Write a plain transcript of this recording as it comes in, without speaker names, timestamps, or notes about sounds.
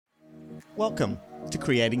Welcome to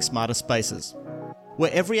Creating Smarter Spaces,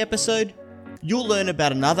 where every episode you'll learn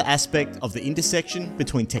about another aspect of the intersection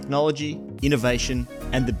between technology, innovation,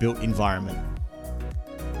 and the built environment.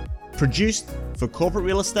 Produced for corporate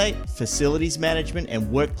real estate, facilities management, and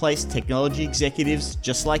workplace technology executives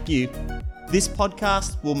just like you, this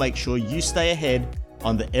podcast will make sure you stay ahead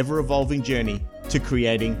on the ever-evolving journey to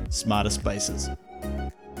creating smarter spaces.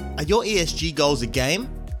 Are your ESG goals a game?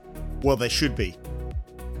 Well, they should be.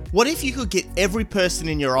 What if you could get every person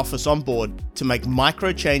in your office on board to make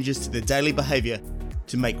micro changes to their daily behavior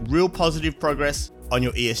to make real positive progress on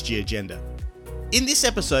your ESG agenda? In this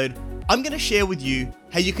episode, I'm going to share with you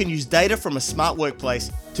how you can use data from a smart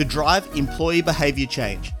workplace to drive employee behavior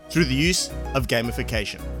change through the use of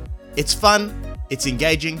gamification. It's fun, it's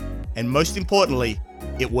engaging, and most importantly,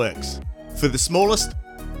 it works for the smallest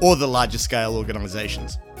or the largest scale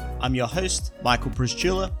organizations. I'm your host, Michael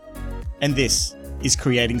Prusciula, and this is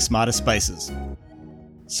Creating Smarter Spaces.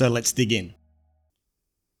 So let's dig in.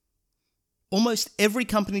 Almost every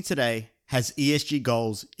company today has ESG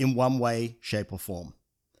goals in one way, shape, or form.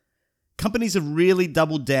 Companies have really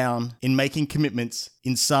doubled down in making commitments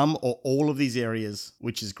in some or all of these areas,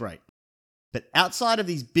 which is great. But outside of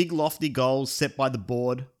these big lofty goals set by the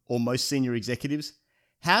board or most senior executives,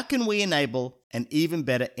 how can we enable and even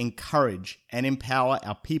better encourage and empower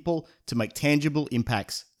our people to make tangible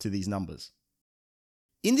impacts to these numbers?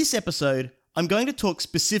 In this episode, I'm going to talk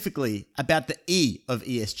specifically about the E of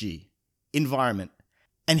ESG, environment,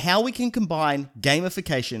 and how we can combine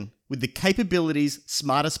gamification with the capabilities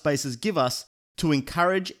smarter spaces give us to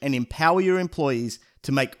encourage and empower your employees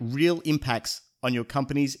to make real impacts on your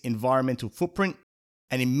company's environmental footprint,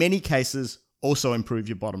 and in many cases, also improve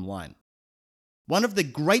your bottom line. One of the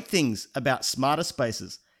great things about smarter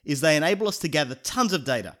spaces is they enable us to gather tons of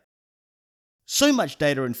data. So much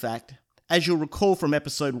data, in fact, as you'll recall from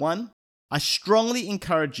episode 1, I strongly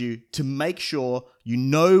encourage you to make sure you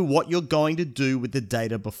know what you're going to do with the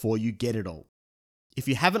data before you get it all. If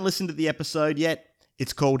you haven't listened to the episode yet,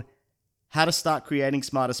 it's called How to Start Creating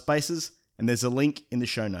Smarter Spaces, and there's a link in the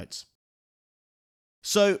show notes.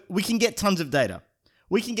 So we can get tons of data.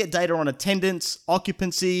 We can get data on attendance,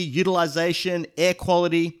 occupancy, utilization, air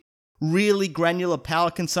quality, really granular power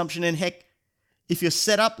consumption, and heck, if you're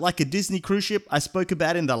set up like a Disney cruise ship I spoke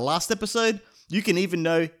about in the last episode, you can even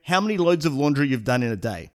know how many loads of laundry you've done in a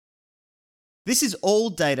day. This is all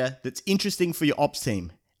data that's interesting for your ops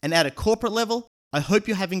team, and at a corporate level, I hope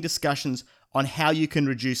you're having discussions on how you can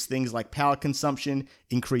reduce things like power consumption,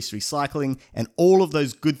 increase recycling, and all of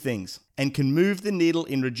those good things, and can move the needle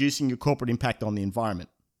in reducing your corporate impact on the environment.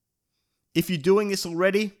 If you're doing this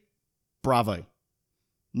already, bravo.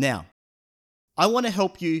 Now, I want to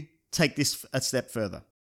help you take this a step further.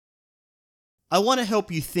 I want to help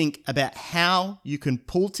you think about how you can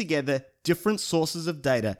pull together different sources of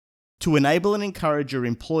data to enable and encourage your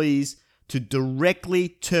employees to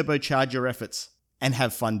directly turbocharge your efforts and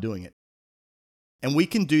have fun doing it. And we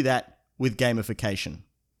can do that with gamification.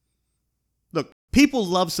 Look, people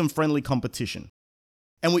love some friendly competition.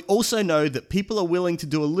 And we also know that people are willing to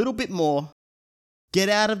do a little bit more, get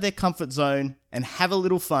out of their comfort zone, and have a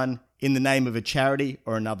little fun in the name of a charity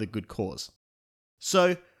or another good cause.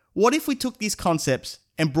 So, what if we took these concepts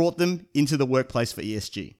and brought them into the workplace for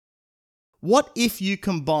ESG? What if you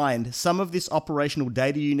combined some of this operational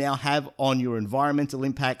data you now have on your environmental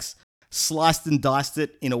impacts, sliced and diced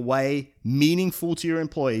it in a way meaningful to your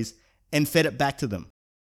employees, and fed it back to them?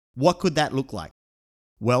 What could that look like?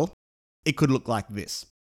 Well, it could look like this.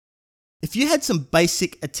 If you had some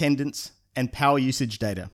basic attendance and power usage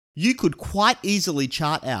data, you could quite easily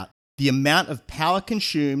chart out the amount of power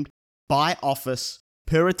consumed by office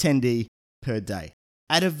per attendee per day.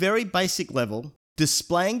 At a very basic level,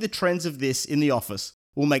 displaying the trends of this in the office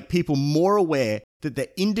will make people more aware that their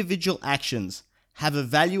individual actions have a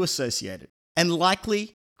value associated and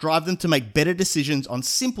likely drive them to make better decisions on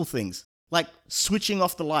simple things like switching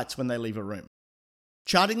off the lights when they leave a room.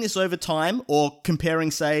 Charting this over time, or comparing,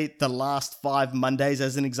 say, the last 5 Mondays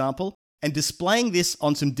as an example, and displaying this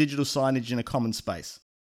on some digital signage in a common space.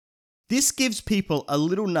 This gives people a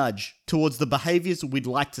little nudge towards the behaviors we'd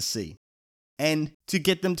like to see, and to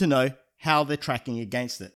get them to know how they're tracking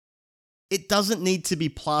against it. It doesn't need to be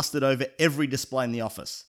plastered over every display in the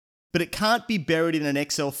office, but it can't be buried in an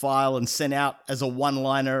Excel file and sent out as a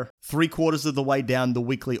one-liner 3/4 of the way down the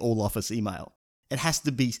weekly all-office email. It has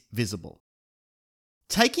to be visible.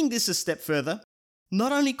 Taking this a step further,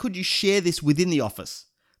 not only could you share this within the office,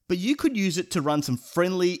 but you could use it to run some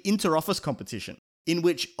friendly inter-office competition in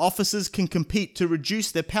which offices can compete to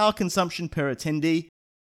reduce their power consumption per attendee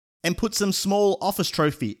and put some small office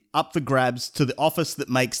trophy up for grabs to the office that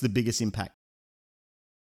makes the biggest impact.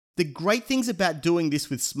 The great things about doing this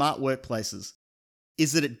with smart workplaces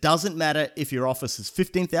is that it doesn't matter if your office is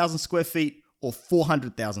 15,000 square feet or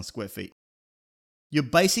 400,000 square feet. You're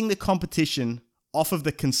basing the competition off of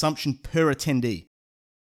the consumption per attendee.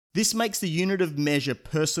 This makes the unit of measure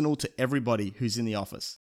personal to everybody who's in the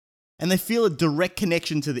office, and they feel a direct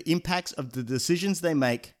connection to the impacts of the decisions they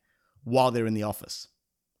make while they're in the office.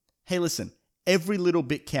 Hey, listen, every little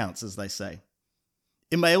bit counts, as they say.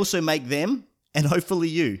 It may also make them, and hopefully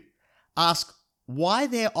you, ask why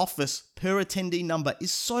their office per attendee number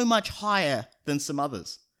is so much higher than some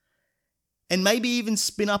others. And maybe even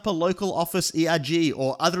spin up a local office ERG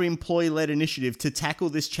or other employee-led initiative to tackle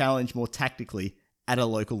this challenge more tactically at a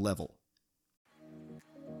local level.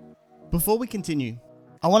 Before we continue,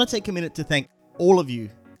 I want to take a minute to thank all of you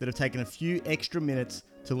that have taken a few extra minutes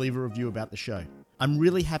to leave a review about the show. I'm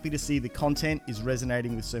really happy to see the content is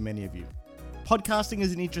resonating with so many of you. Podcasting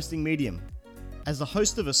is an interesting medium. As the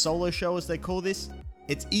host of a solo show, as they call this,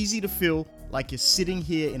 it's easy to feel like you're sitting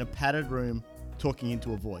here in a padded room talking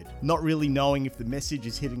into a void, not really knowing if the message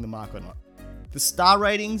is hitting the mark or not. The star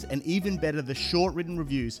ratings and even better, the short written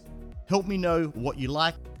reviews help me know what you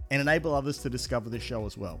like and enable others to discover the show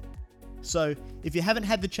as well. So if you haven't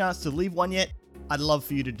had the chance to leave one yet, I'd love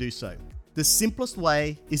for you to do so. The simplest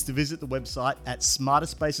way is to visit the website at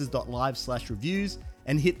smarterspaces.live/reviews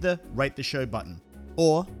and hit the rate the show button.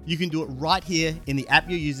 Or you can do it right here in the app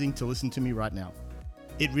you're using to listen to me right now.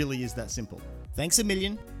 It really is that simple. Thanks a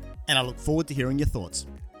million, and I look forward to hearing your thoughts.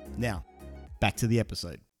 Now, back to the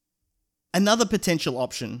episode. Another potential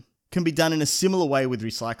option can be done in a similar way with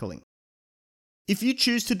recycling. If you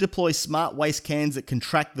choose to deploy smart waste cans that can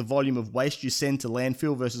track the volume of waste you send to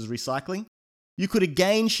landfill versus recycling, you could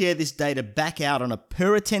again share this data back out on a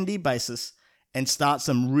per attendee basis and start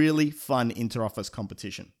some really fun inter-office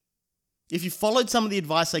competition. If you followed some of the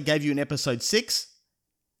advice I gave you in episode 6,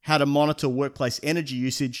 how to monitor workplace energy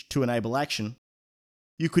usage to enable action,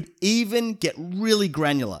 you could even get really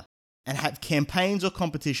granular and have campaigns or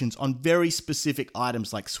competitions on very specific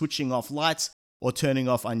items like switching off lights or turning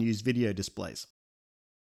off unused video displays.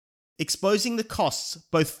 Exposing the costs,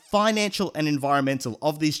 both financial and environmental,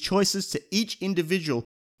 of these choices to each individual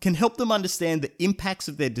can help them understand the impacts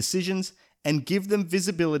of their decisions and give them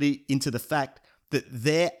visibility into the fact that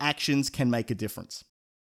their actions can make a difference.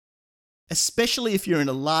 Especially if you're in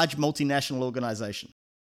a large multinational organization.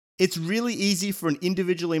 It's really easy for an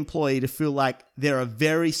individual employee to feel like they're a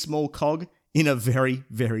very small cog in a very,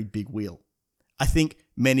 very big wheel. I think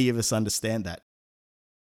many of us understand that.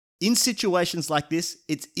 In situations like this,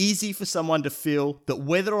 it's easy for someone to feel that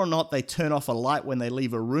whether or not they turn off a light when they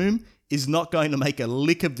leave a room is not going to make a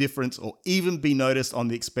lick of difference or even be noticed on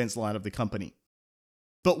the expense line of the company.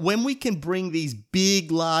 But when we can bring these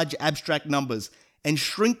big, large, abstract numbers and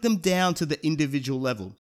shrink them down to the individual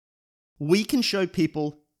level, we can show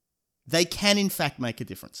people they can in fact make a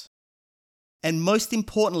difference. And most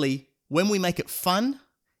importantly, when we make it fun,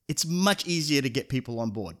 it's much easier to get people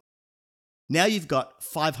on board. Now you've got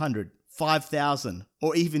 500, 5,000,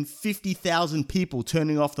 or even 50,000 people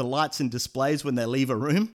turning off the lights and displays when they leave a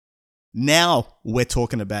room. Now we're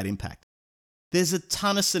talking about impact. There's a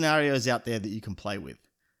ton of scenarios out there that you can play with.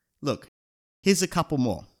 Look, here's a couple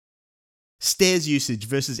more. Stairs usage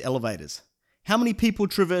versus elevators. How many people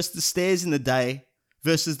traverse the stairs in the day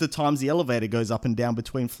versus the times the elevator goes up and down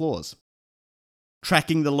between floors?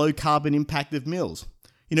 Tracking the low carbon impact of meals.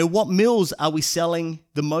 What meals are we selling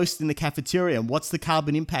the most in the cafeteria and what's the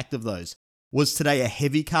carbon impact of those? Was today a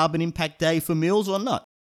heavy carbon impact day for meals or not?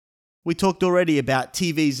 We talked already about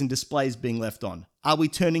TVs and displays being left on. Are we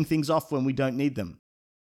turning things off when we don't need them?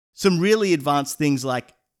 Some really advanced things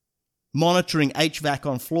like monitoring HVAC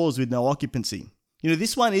on floors with no occupancy.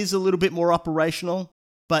 This one is a little bit more operational,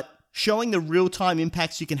 but showing the real-time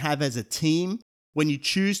impacts you can have as a team when you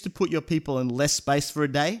choose to put your people in less space for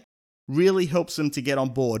a day really helps them to get on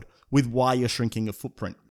board with why you're shrinking your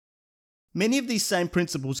footprint. Many of these same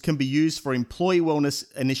principles can be used for employee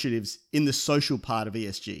wellness initiatives in the social part of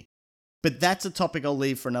ESG, but that's a topic I'll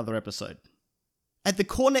leave for another episode. At the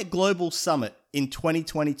CoreNet Global Summit in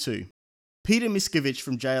 2022, Peter Miskovich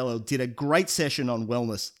from JLL did a great session on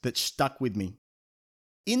wellness that stuck with me.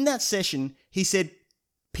 In that session, he said,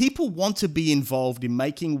 people want to be involved in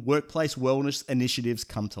making workplace wellness initiatives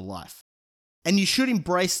come to life, and you should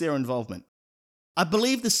embrace their involvement. I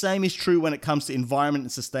believe the same is true when it comes to environment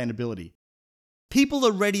and sustainability. People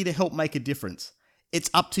are ready to help make a difference. It's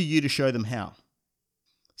up to you to show them how.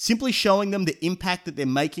 Simply showing them the impact that they're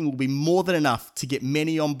making will be more than enough to get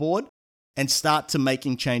many on board and start to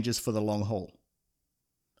making changes for the long haul.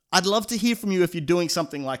 I'd love to hear from you if you're doing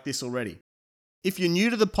something like this already. If you're new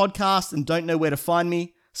to the podcast and don't know where to find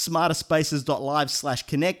me,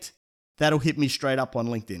 smarterspaces.live/connect, that'll hit me straight up on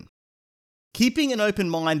LinkedIn. Keeping an open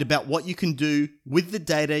mind about what you can do with the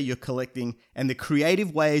data you're collecting and the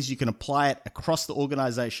creative ways you can apply it across the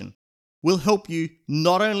organization will help you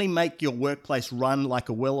not only make your workplace run like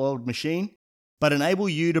a well-oiled machine, but enable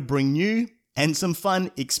you to bring new and some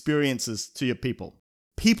fun experiences to your people.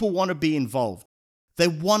 People want to be involved. They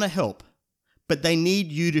want to help, but they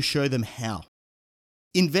need you to show them how.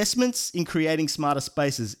 Investments in creating smarter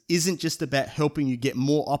spaces isn't just about helping you get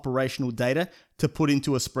more operational data to put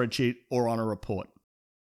into a spreadsheet or on a report.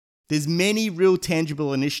 There's many real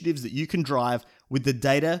tangible initiatives that you can drive with the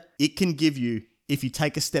data it can give you if you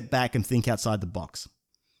take a step back and think outside the box.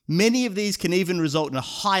 Many of these can even result in a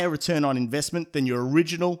higher return on investment than your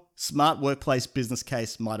original smart workplace business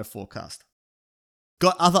case might have forecast.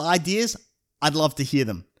 Got other ideas? I'd love to hear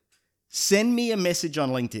them. Send me a message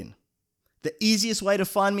on LinkedIn. The easiest way to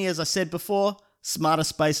find me, as I said before,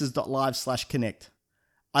 smarterspaces.live/connect.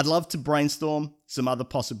 I'd love to brainstorm some other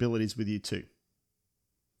possibilities with you too.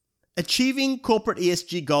 Achieving corporate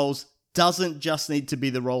ESG goals doesn't just need to be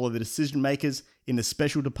the role of the decision makers in a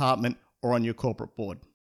special department or on your corporate board.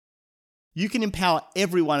 You can empower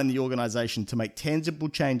everyone in the organization to make tangible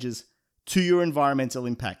changes to your environmental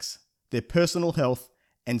impacts, their personal health,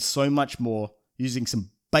 and so much more using some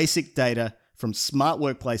basic data from smart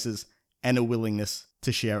workplaces and a willingness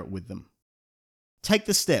to share it with them. Take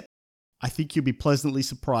the step. I think you'll be pleasantly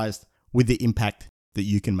surprised with the impact that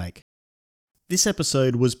you can make. This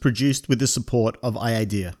episode was produced with the support of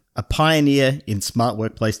iIdea, a pioneer in smart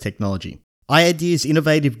workplace technology. iIdea's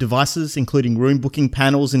innovative devices, including room booking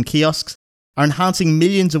panels and kiosks, are enhancing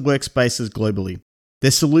millions of workspaces globally.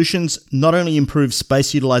 Their solutions not only improve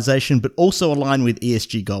space utilization, but also align with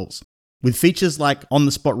ESG goals. With features like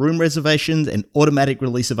on-the-spot room reservations and automatic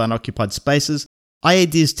release of unoccupied spaces,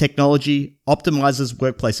 iIdea's technology optimizes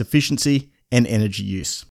workplace efficiency and energy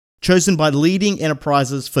use. Chosen by leading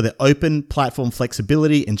enterprises for their open platform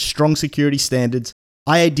flexibility and strong security standards,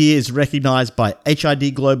 iIdea is recognized by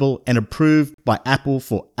HID Global and approved by Apple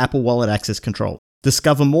for Apple Wallet access control.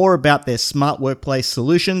 Discover more about their smart workplace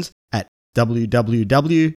solutions at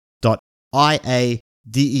www.iadea.com.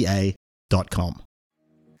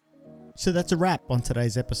 So that's a wrap on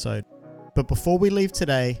today's episode. But before we leave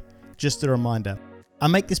today, just a reminder, I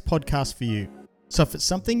make this podcast for you. So if it's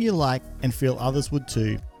something you like and feel others would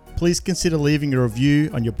too, please consider leaving a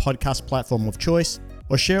review on your podcast platform of choice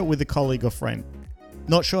or share it with a colleague or friend.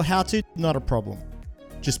 Not sure how to? Not a problem.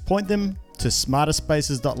 Just point them to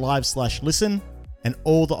smarterspaces.live/listen and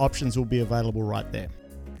all the options will be available right there.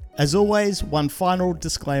 As always, one final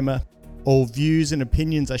disclaimer, all views and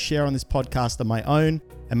opinions I share on this podcast are my own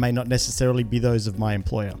and may not necessarily be those of my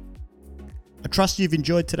employer. I trust you've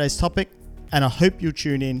enjoyed today's topic and I hope you'll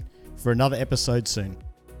tune in for another episode soon.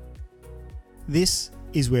 This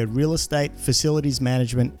is where real estate, facilities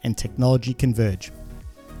management and technology converge.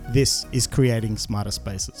 This is creating smarter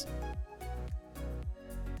spaces.